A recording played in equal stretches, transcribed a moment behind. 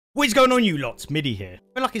What is going on, you lots? Midi here.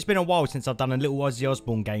 I feel like it's been a while since I've done a little Ozzy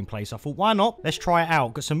Osbourne gameplay, so I thought, why not? Let's try it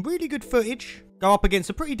out. Got some really good footage. Go up against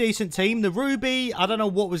a pretty decent team. The Ruby, I don't know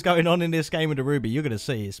what was going on in this game with the Ruby. You're going to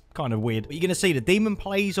see. It's kind of weird. But you're going to see the Demon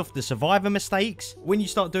plays off the Survivor mistakes. When you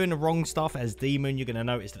start doing the wrong stuff as Demon, you're going to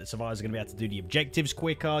notice that the Survivors are going to be able to do the objectives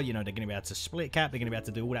quicker. You know, they're going to be able to split cap. They're going to be able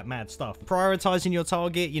to do all that mad stuff. Prioritizing your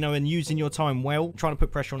target, you know, and using your time well. Trying to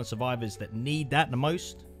put pressure on the Survivors that need that the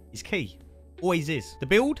most is key. Always is. The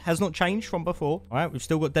build has not changed from before. All right, we've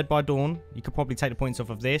still got Dead by Dawn. You could probably take the points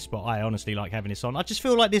off of this, but I honestly like having this on. I just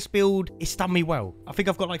feel like this build, it's done me well. I think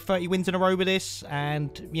I've got like 30 wins in a row with this,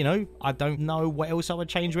 and, you know, I don't know what else I would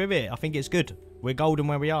change with it. I think it's good. We're golden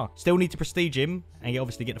where we are. Still need to prestige him, and you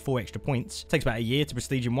obviously get the 4 extra points. Takes about a year to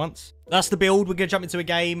prestige him once. That's the build. We're going to jump into a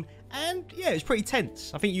game, and yeah, it's pretty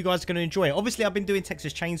tense. I think you guys are going to enjoy it. Obviously, I've been doing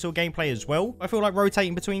Texas Chainsaw gameplay as well. I feel like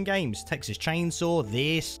rotating between games. Texas Chainsaw,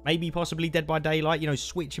 this, maybe possibly Dead by Daylight, you know,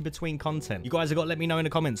 switching between content. You guys have got to let me know in the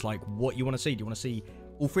comments, like, what you want to see. Do you want to see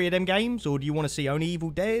all 3 of them games, or do you want to see only Evil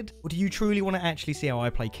Dead? Or do you truly want to actually see how I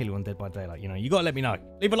play Killer on Dead by Daylight? You know, you got to let me know.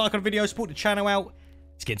 Leave a like on the video, support the channel out.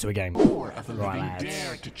 Let's get into a game. Right,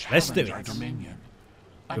 lads. Let's do it.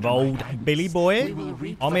 With old Billy Boy.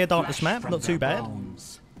 Army of Darkness map, not too bad.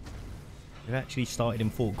 We've actually started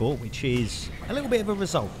in Fort Gort, which is a little bit of a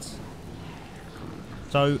result.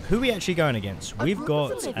 So, who are we actually going against? We've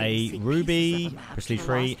got a Ruby, Prestige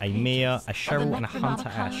 3, a Mia, a Cheryl, and a Hunter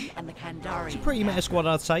Ash. It's a pretty meta squad,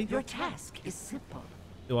 I'd say. Your task is simple.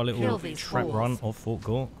 Do our little trap run of Fort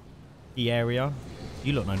Gort. The area.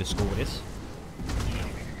 You lot know the score of this.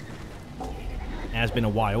 It has been a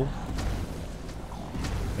while.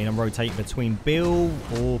 I mean, I'm rotating between Bill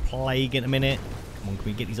or Plague in a minute. Come on, can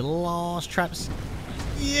we get these last traps?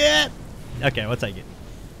 Yeah! Okay, we'll take it.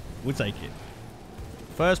 We'll take it.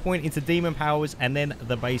 First point into Demon powers and then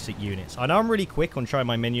the basic units. I know I'm really quick on trying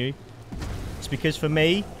my menu. It's because for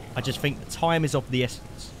me, I just think the time is of the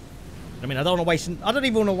essence. I mean, I don't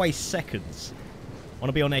even want to waste seconds. I want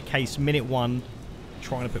to be on their case minute 1,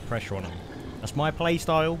 trying to put pressure on them. That's my play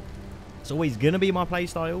style. It's always going to be my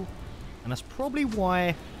playstyle, and that's probably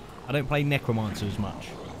why I don't play Necromancer as much.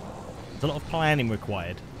 There's a lot of planning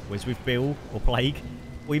required, whereas with Bill or Plague,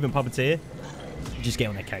 or even Puppeteer, you just get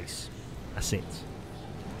on their case. That's it.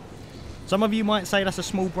 Some of you might say that's a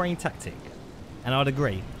small brain tactic, and I'd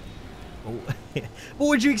agree. But what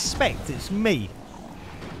would you expect? It's me.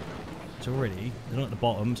 It's already, they're not at the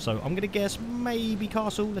bottom, so I'm going to guess maybe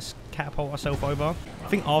Castle. Let's catapult ourselves over. I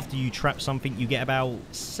think after you trap something, you get about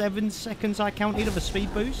 7 seconds, I counted, of a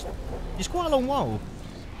speed boost. It's quite a long while.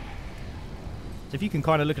 So if you can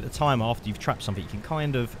kind of look at the time after you've trapped something, you can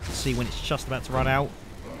kind of see when it's just about to run out,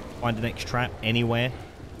 find the next trap anywhere,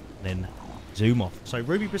 then zoom off. So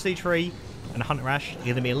Ruby Prestige 3 and Hunter Ash are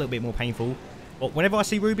going to be a little bit more painful. But whenever I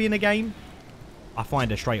see Ruby in the game, I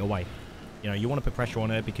find her straight away. You know, you want to put pressure on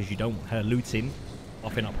her because you don't want her looting,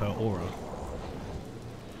 buffing up her aura.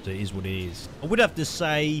 So it is what it is. I would have to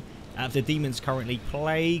say, out of the demons currently,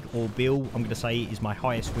 Plague or Bill, I'm going to say is my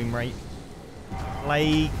highest win rate.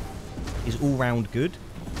 Plague is all-round good.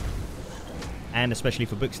 And especially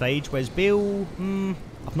for book stage. Whereas Bill,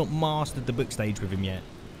 I've not mastered the book stage with him yet.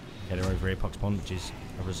 Okay, they're over here, Puck's Pond, which is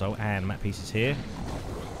a result. And map pieces here.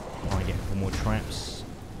 Try and get a couple more traps.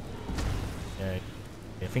 Okay.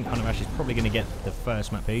 I think Hunter Ash is probably going to get the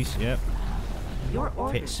first map piece. Yep.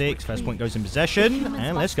 Hit 6. First point goes in possession.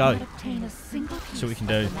 And let's go. See what we can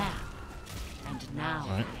do.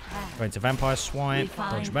 Alright. Go into Vampire Swipe.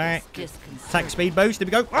 Dodge back. Attack speed boost. There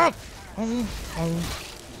we go. Oh!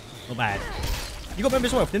 Not bad. You got to remember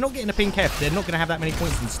as well, if they're not getting a pink F, they're not going to have that many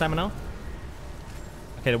points in stamina.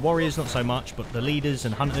 Okay, the Warriors not so much, but the Leaders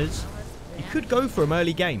and Hunters, you could go for them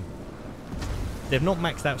early game. They've not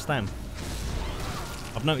maxed out stam.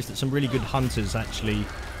 I've noticed that some really good Hunters actually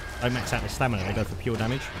don't max out their stamina. They go for pure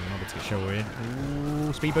damage. Another tick show here.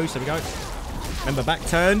 Ooh, speed boost. There we go. Remember, back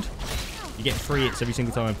turned. You get 3 hits every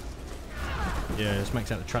single time. Yeah, let's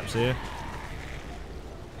max out the traps here.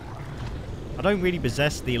 I don't really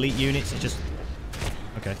possess the elite units. It's just...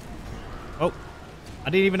 Okay. Oh. I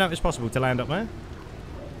didn't even know it was possible to land up there.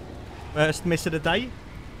 First miss of the day.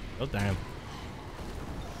 Oh, damn.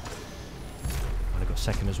 They've got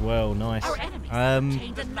second as well. Nice.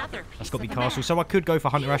 That's got to be Castle. So I could go for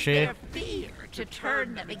Hunter Ash here.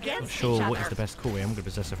 Not sure what is the best call here. I'm going to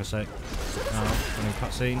possess her for a sec. Running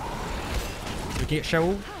cutscene. Do we get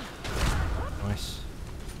Cheryl? Nice.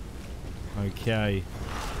 Okay.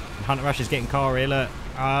 And Hunter Ash is getting car here. Look.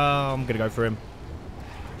 I'm going to go for him.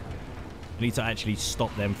 I need to actually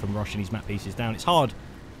stop them from rushing these map pieces down. It's hard.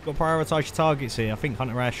 Got to prioritise your targets here. I think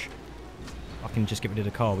Hunter Ash I can just get rid of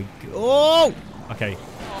the car. Oh! Okay.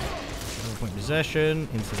 Point possession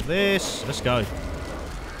into this. Let's go.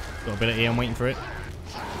 Got ability. I'm waiting for it.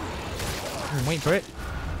 I'm waiting for it.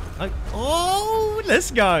 Oh,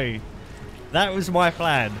 let's go. That was my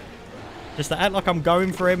plan. Just to act like I'm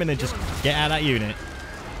going for him and then just get out of that unit.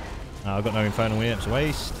 Oh, I've got no infernal here. It's a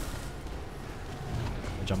waste.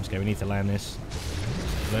 Jump scare. We need to land this.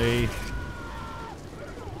 Play.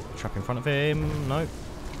 Trap in front of him. Nope.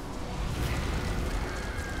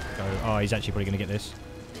 Go. Oh, he's actually probably going to get this.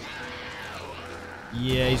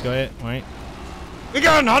 Yeah, he's got it. Right. We're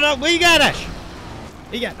going, Hunter. Where you going, Ash?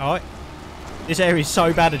 Where you going? Alright. This area is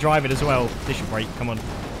so bad at driving as well. This should break. Come on.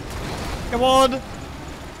 Come on.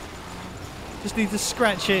 Just need to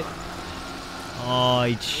scratch it. Oh,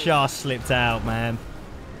 he just slipped out, man.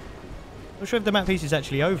 Not sure if the map piece is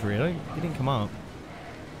actually over here. He didn't come up.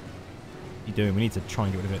 What are you doing? We need to try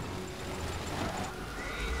and get rid of it.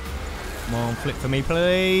 Come on, flip for me,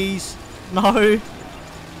 please. No.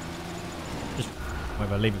 Just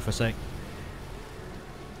whatever, leave it for a sec.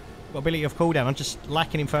 Got ability of cooldown. I'm just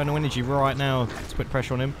lacking infernal energy right now to put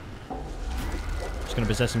pressure on him. Just going to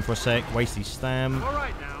possess him for a sec. Waste his stam. All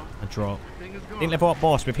right now. A drop. Didn't level up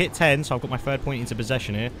boss. We've hit 10, so I've got my third point into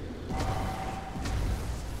possession here. I'm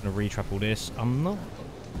going to re-trap all this. I'm not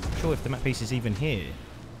sure if the map piece is even here.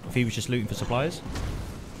 If he was just looting for supplies.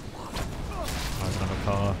 Oh, there's another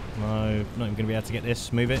car. No, not even going to be able to get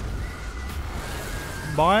this. Move it.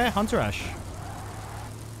 Bye, Hunter Ash.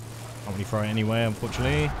 Can't really throw it anywhere,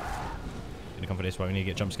 unfortunately. Gonna come for this way. We need to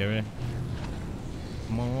get jump scare here.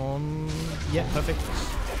 Come on. Yeah, perfect.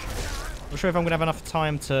 Not sure if I'm gonna have enough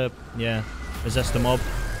time to, yeah, possess the mob.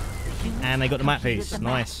 And they got the map piece.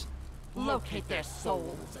 Nice. Locate their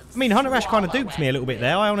souls. I mean, Hunter Ash kind of duped me a little bit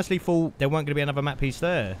there. I honestly thought there weren't going to be another map piece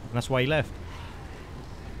there. And that's why he left.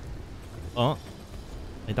 Oh.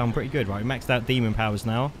 They've done pretty good, right? We maxed out demon powers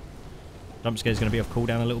now. Jump scare's going to be off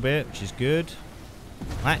cooldown a little bit, which is good.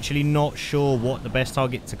 I'm actually not sure what the best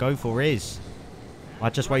target to go for is.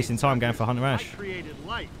 I'm just wasting time going for Hunter Ash.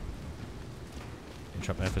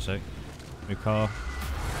 Trap there for a sec. New car.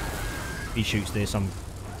 He shoots this. I'm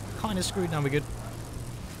kind of screwed now. We're good.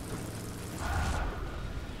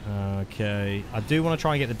 Okay. I do want to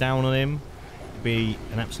try and get the down on him. Be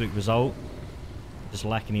an absolute result. Just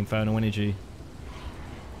lacking infernal energy.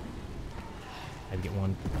 Maybe get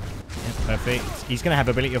one. Yep, perfect. He's going to have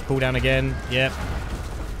ability of cooldown again. Yep.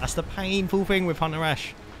 That's the painful thing with Hunter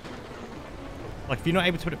Ash. Like, if you're not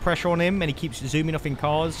able to put pressure on him and he keeps zooming off in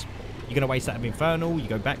cars, you're going to waste that of infernal. You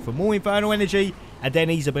go back for more infernal energy, and then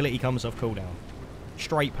his ability comes off cooldown.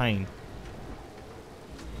 Straight pain.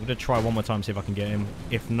 I'm going to try one more time, see if I can get him.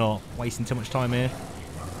 If not, wasting too much time here.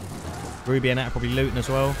 Ruby and that are probably looting as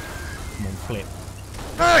well. Come on, flip.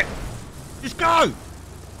 Hey! Just go!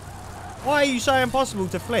 Why are you so impossible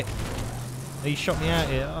to flip? He shot me out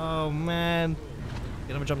here. Oh, man. Get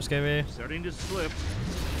another jump scare here. Starting to slip.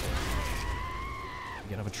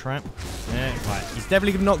 Get another trap. Yeah, right. He's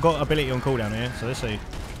definitely not got ability on cooldown here, so let's see.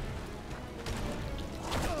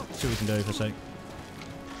 Let's see what we can do for a sec.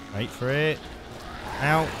 Wait for it.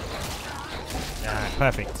 Out. Ah,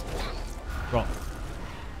 perfect. Drop.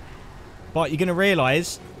 But you're going to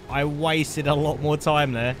realise I wasted a lot more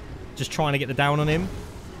time there just trying to get the down on him.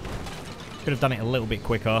 Could have done it a little bit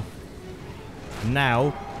quicker.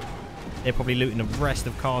 Now, they're probably looting the rest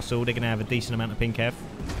of Castle. They're going to have a decent amount of pink F.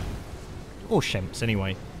 Or Shemps,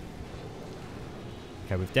 anyway.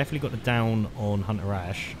 Okay, we've definitely got the down on Hunter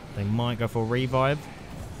Ash. They might go for a revive.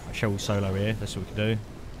 Right, Shell solo here. That's what we can do.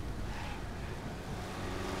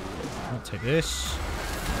 I'll take this.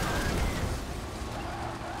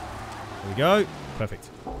 There we go. Perfect.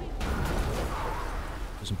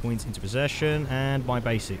 Put some points into possession. And my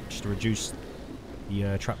basic, just to reduce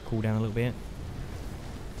the trap cooldown a little bit.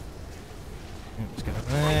 Yeah, let's get up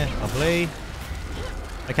there. Lovely.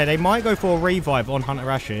 Okay, they might go for a revive on Hunter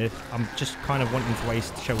Ash here. I'm just kind of wanting to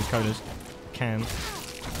waste Shells Colas. Can.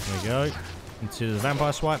 There we go. Into the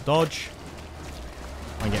vampire swipe. Dodge.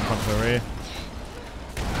 I can get in front of her here.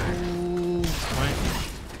 Ooh, right.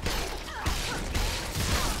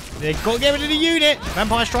 They've got to get rid of the unit.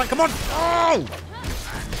 Vampire strike. Come on. Oh!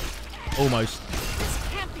 Almost.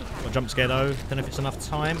 Got jump scare though. Don't know if it's enough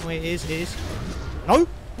time. Oh, it is. It is. No.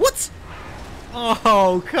 What?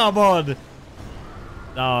 Oh, come on.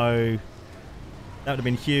 No. That would have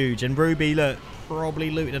been huge. And Ruby, look,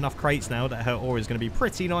 probably looted enough crates now that her aura is going to be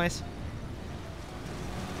pretty nice.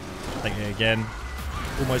 Take it again.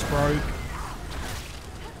 Almost broke.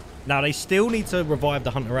 Now, they still need to revive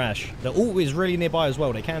the Hunter Ash. The ult is really nearby as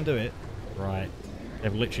well. They can do it. Right.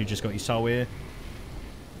 They've literally just got his soul here.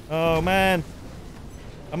 Oh, man.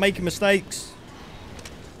 I'm making mistakes.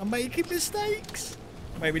 I'm making mistakes.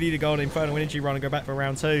 Wait, we need to go on Infernal Energy run and go back for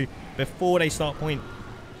round 2 before they start point.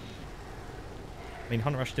 I mean,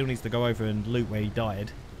 Hunter Rush still needs to go over and loot where he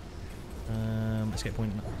died. Let's get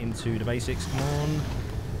point into the basics. Come on.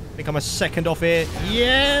 I think I'm a second off here.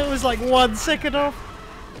 Yeah, it was like 1 second off.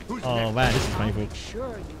 Oh man, this is painful.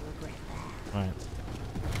 Alright.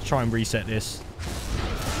 Let's try and reset this.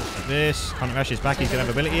 Like this. Hunter Rush is back. He's going to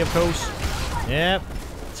have ability, of course. Yep.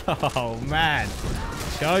 Oh man.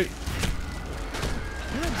 Let's go.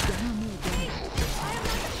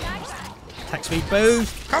 Attack speed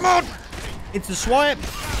boost. Come on! Into the swipe.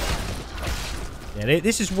 Yeah,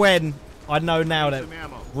 this is when I know now that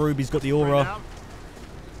Ruby's got the aura.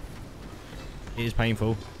 It is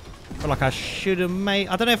painful. I feel like I should have made...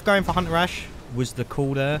 I don't know if going for Hunter Ash was the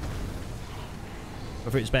call there.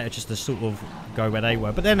 Whether it's better just to sort of go where they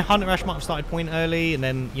were. But then Hunter Ash might have started point early, and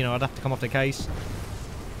then, you know, I'd have to come off the case.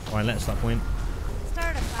 Alright, let's start point.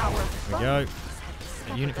 Start a power. There we go.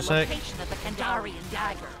 Get unit for a sec.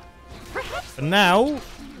 For now,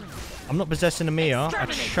 I'm not possessing a Mia. I'm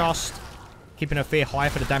just keeping her fear high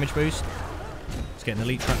for the damage boost. Let's get an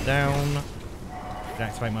elite trap down.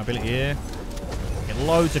 Activate my ability here. Get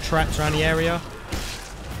loads of traps around the area.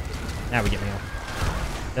 Now we get Mia.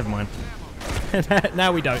 Never mind.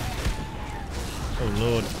 Now we don't. Oh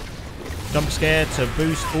lord. Jump scare to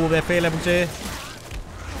boost all their fear levels here.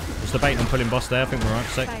 Just debating on pulling boss there. I think we're right.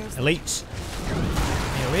 So, elites.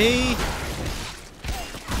 AoE.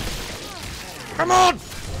 Come on!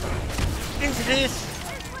 Into this.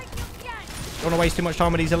 Don't want to waste too much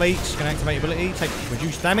time with these elites. Gonna activate ability. Take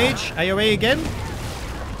reduced damage. AoE again.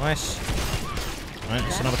 Nice. Alright,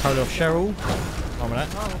 that's another cola off Cheryl. Arm with that.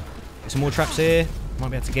 Get some more traps here. Might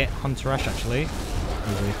be able to get Hunter Ash actually.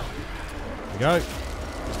 Easy. There we go.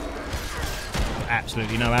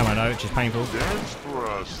 Absolutely no ammo though, which is painful.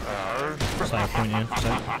 Stay a point here.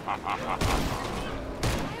 So.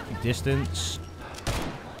 Distance.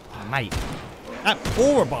 Oh, mate. That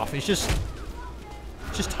aura buff is just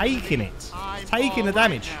taking it. It's taking the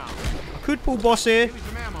damage. I could pull boss here.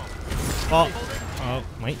 But, oh,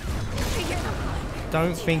 wait.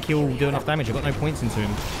 Don't think he'll do enough damage. I've got no points into him.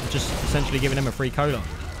 I'm just essentially giving him a free cola.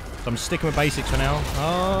 So I'm sticking with basics for now.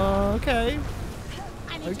 Oh, okay.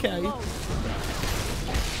 Okay.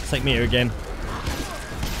 Let's take Mia again.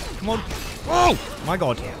 Come on. Oh, my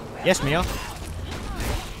God. Yes, Mia.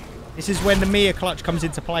 This is when the Mia clutch comes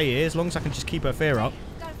into play here. As long as I can just keep her fear up.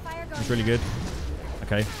 It's really good.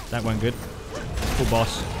 Okay, that went good. Full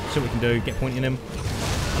boss. See what we can do. Get pointing him.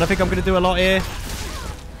 I don't think I'm going to do a lot here.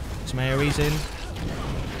 Some AoEs in.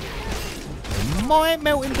 Might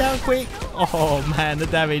melt him down quick. Oh man, the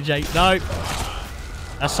damage ain't. No.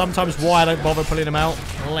 That's sometimes why I don't bother pulling him out.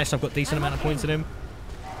 Unless I've got decent amount of points in him.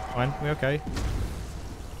 Fine, we're okay.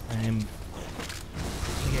 Get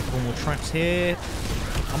a couple more traps here.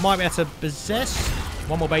 I might be able to possess.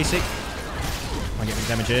 One more basic. Might get big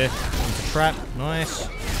damage here. Into trap. Nice. So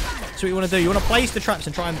what you want to do, you want to place the traps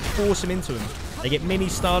and try and force them into them. They get mini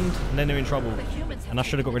stunned and then they're in trouble. And I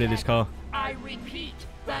should have got rid of this car. I repeat,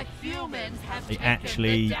 the humans have They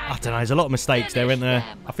actually, I don't know, there's a lot of mistakes there, isn't there?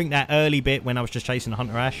 I think that early bit when I was just chasing the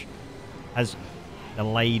Hunter Ash has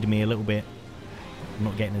delayed me a little bit. I'm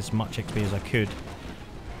not getting as much XP as I could.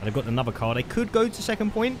 But I've got another car. They could go to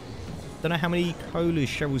second point. Don't know how many colas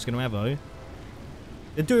Cheryl's going to have, though.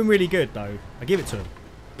 They're doing really good, though. I give it to them.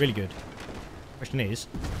 Really good. Question is...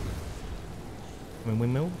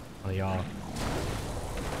 windmill? Oh, they are.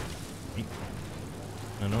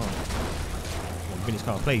 No, no. Give me this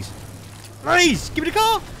car, please. Please! Give me the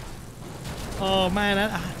car! Oh, man.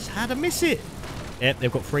 How'd I miss it? Yep,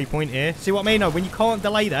 they've got 3 point here. See what I mean? No, when you can't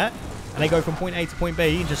delay that, and they go from point A to point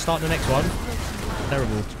B and just start the next one.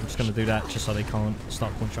 Terrible. I'm just going to do that just so they can't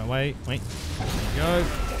start point straight away. Wait. There we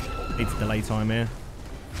go. Need to delay time here.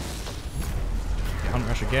 Get Hunter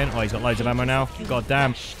Rush again. Oh, he's got loads of ammo now. God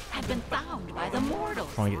damn. Have been found by the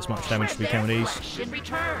mortals. Trying to get as much damage as we can with these.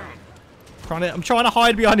 I'm trying to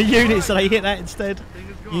hide behind a unit so they hit that instead.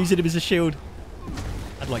 Using him as a shield.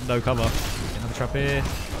 Had like no cover. Get another trap here.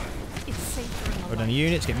 Go down the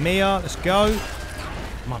units. Get Mia. Let's go.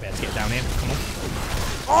 Might be able to get down here. Come on.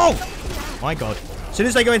 Oh! My God. As soon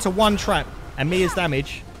as they go into one trap and Mia's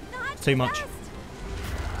damage, it's too much.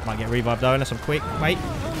 Might get revived though unless I'm quick. Wait.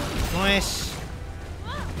 Nice.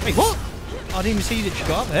 Wait, what? Oh, I didn't even see that she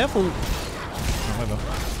got up there. Oh, whatever.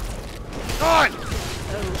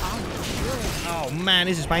 Oh man,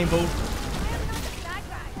 this is painful.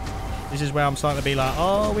 This is where I'm starting to be like,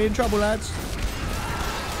 oh, we're in trouble, lads.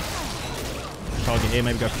 Target here,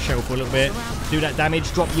 maybe go for Cheryl for a little bit. Do that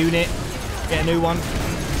damage, drop unit, get a new one.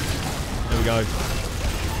 There we go.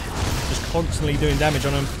 Just constantly doing damage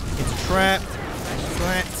on him. It's a trap.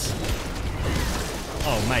 Flat.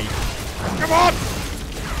 Oh, mate. Come on!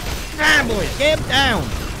 Damn, boy. Get him down.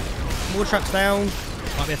 More traps down.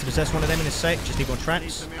 Might be able to possess one of them in a sec. Just need more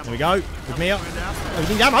traps. There we go. With me up. Oh, you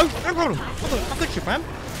need ammo. Hang on. I've got you, fam. I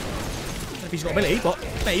don't know if he's got ability, but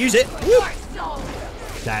better use it. Woo!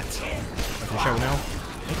 That. I can show now.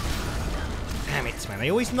 Damn it, man. They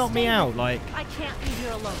always knock me out. Like. I can't be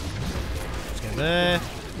here alone. Let's go there.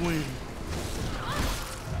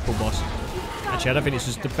 Cool, boss. Actually, I don't think this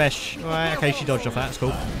was the best. Alright, okay, she dodged off that. That's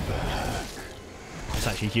cool. That's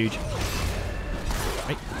actually huge.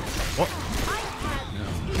 Wait. What?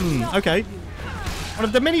 Okay. One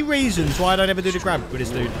of the many reasons why I don't ever do the grab with this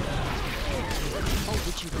dude.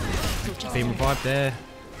 Being revived there.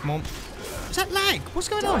 Come on. Is that lag? What's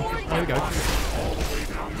going on? There we go.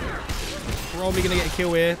 Probably going to get a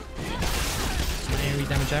kill here. Some airy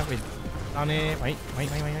damage out. We've done it. Wait.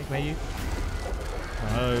 Where are you?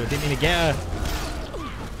 Oh, didn't mean to get her.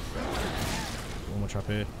 One more trap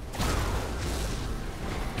here.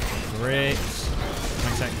 Great.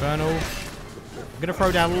 Max Infernal. I'm going to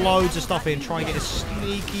throw down loads of stuff in, try and get a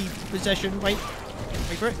sneaky possession. Wait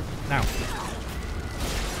for it. Now.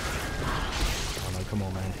 Oh no, come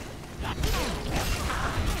on, man. That's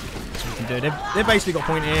what we can do. They've basically got a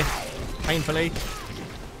point here. Painfully.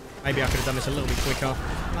 Maybe I could have done this a little bit quicker.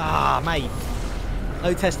 Ah, mate.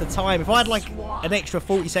 No test of time. If I had like an extra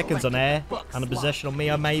 40 seconds on there and a possession on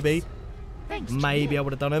me, maybe I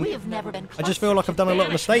would have done them. I just feel like I've done a lot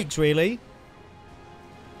of mistakes, really.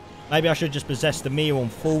 Maybe I should have just possessed the Mia on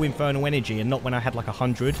full infernal energy and not when I had like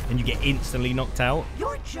 100 and you get instantly knocked out.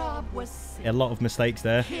 Your job was Yeah, a lot of mistakes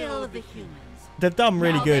there. kill the humans. They've done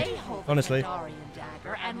really Now good, they hold the honestly. Kandarian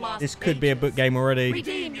dagger and lost This could be a book game already.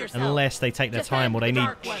 Redeem yourself. Unless they take their time or they need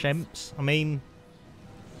Shemps. I mean,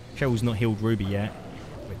 Cheryl's not healed Ruby yet.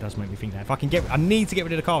 But it does make me think that. If I can get... I need to get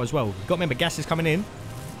rid of the car as well. You've got to remember, gas is coming in.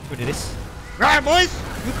 Get rid of this. Right, boys!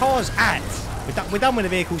 Your car's at. We're done with the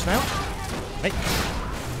vehicles now. Wait.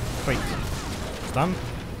 Wait. It's done.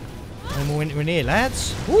 No more in here,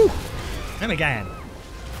 lads. Woo! And again.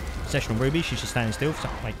 Possession on Ruby. She's just standing still. So,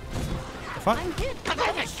 wait. The fuck?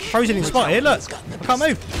 Frozen in spot here. Look. I can't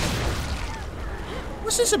move.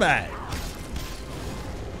 What's this about?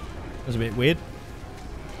 That was a bit weird.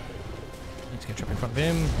 Let's get trapped in front of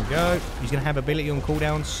him. There we go. He's going to have ability on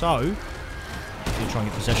cooldown, so... We'll try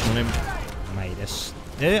and get possession on him. Mate,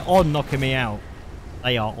 they're on knocking me out.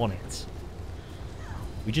 They are on it.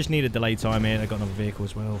 We just need a delay time here. They've got another vehicle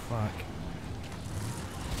as well. Fuck.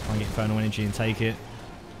 Try and get infernal energy and take it.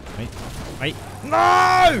 Wait.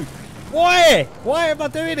 No! Why? Why am I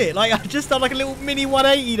doing it? Like, I've just done like a little mini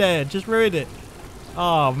 180 there. Just ruined it.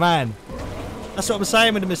 Oh, man. That's what I'm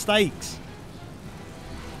saying with the mistakes.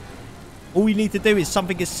 All you need to do is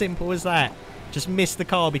something as simple as that. Just miss the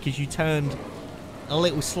car because you turned a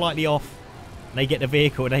little slightly off. They get the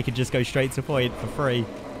vehicle and they can just go straight to point for free.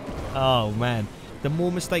 Oh, man. The more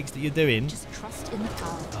mistakes that you're doing... Just trust in the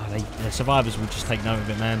power. Oh, the survivors will just take note of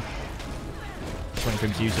it, man. Just waiting for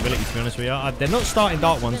him to use ability, to be honest with you. They're not starting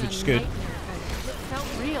dark ones, which is good. It felt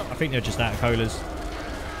real. I think they're just out of colas.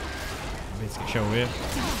 Let's get Cheryl here.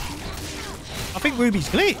 I think Ruby's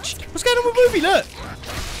glitched. What's going on with Ruby? Look.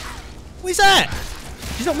 What is that?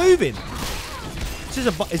 She's not moving. Is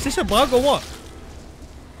this a bug or what?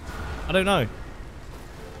 I don't know.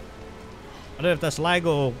 I don't know if that's lag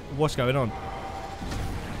or what's going on.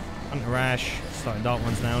 Hunter Rash. Starting dark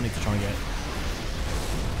ones now. Need to try and get...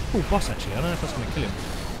 Cool boss, actually. I don't know if that's going to kill him.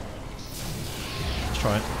 Let's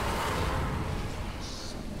try it.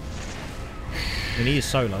 I mean, he is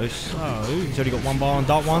solo, so he's already got one bar on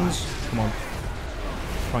dark ones. Come on.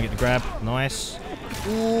 Try and get the grab. Nice.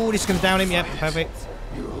 Ooh, this is going to down him. Yep, perfect.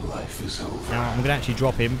 Now, I'm going to actually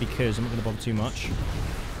drop him because I'm not going to bother too much.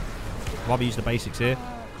 Rather use the basics here.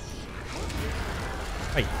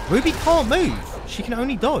 Wait, Ruby can't move. She can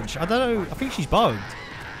only dodge. I don't know. I think she's bugged.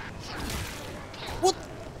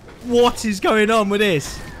 What is going on with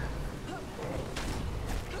this?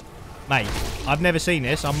 Mate, I've never seen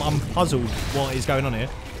this. I'm puzzled what is going on here.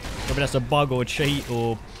 Maybe that's a bug or a cheat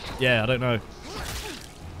or... Yeah, I don't know.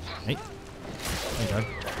 Hey. There you go.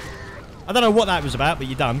 I don't know what that was about, but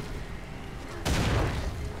you're done.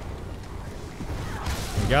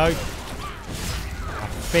 There we go. I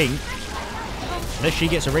think... Unless she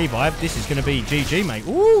gets a revive, this is going to be GG, mate.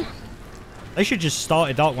 Ooh! They should just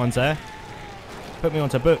started dark ones there. Put me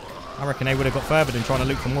onto book. I reckon they would have got further than trying to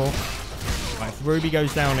loot for more. Right, if Ruby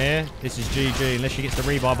goes down here, this is GG. Unless she gets the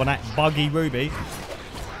revive on that buggy Ruby.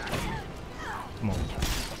 Come on.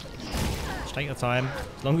 Just take your time.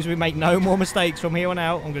 As long as we make no more mistakes from here on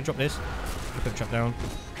out, I'm going to drop this. Put the trap down.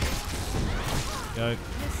 Go.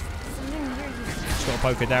 Something weird. Just got to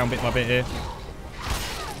poke her down bit by bit here.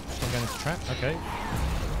 She's not going into trap. Okay.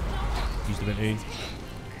 Use the ability.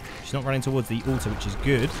 She's not running towards the altar, which is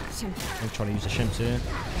good. I'm trying to use the shimps here.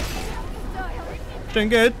 Doing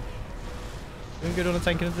good. Doing good on the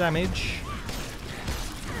tanking of damage.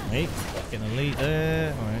 Right. Getting a lead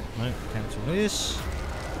there. Alright, no, cancel this.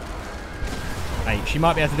 Hey, she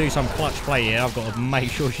might be able to do some clutch play here. I've got to make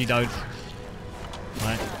sure she don't.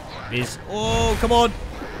 Right. Oh, come on.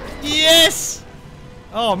 Yes!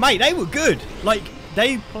 Oh, mate, they were good. Like,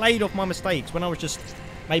 they played off my mistakes when I was just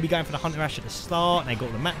maybe going for the Hunter Ash at the start, and they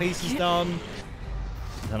got the map pieces done.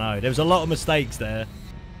 I don't know. There was a lot of mistakes there.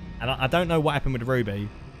 And I don't know what happened with the Ruby.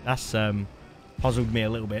 That's puzzled me a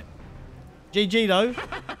little bit. GG, though.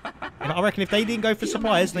 And I reckon if they didn't go for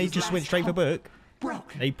suppliers and they just went straight for book,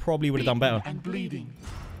 they probably would have done better.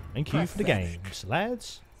 Thank you for the games,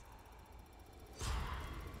 lads.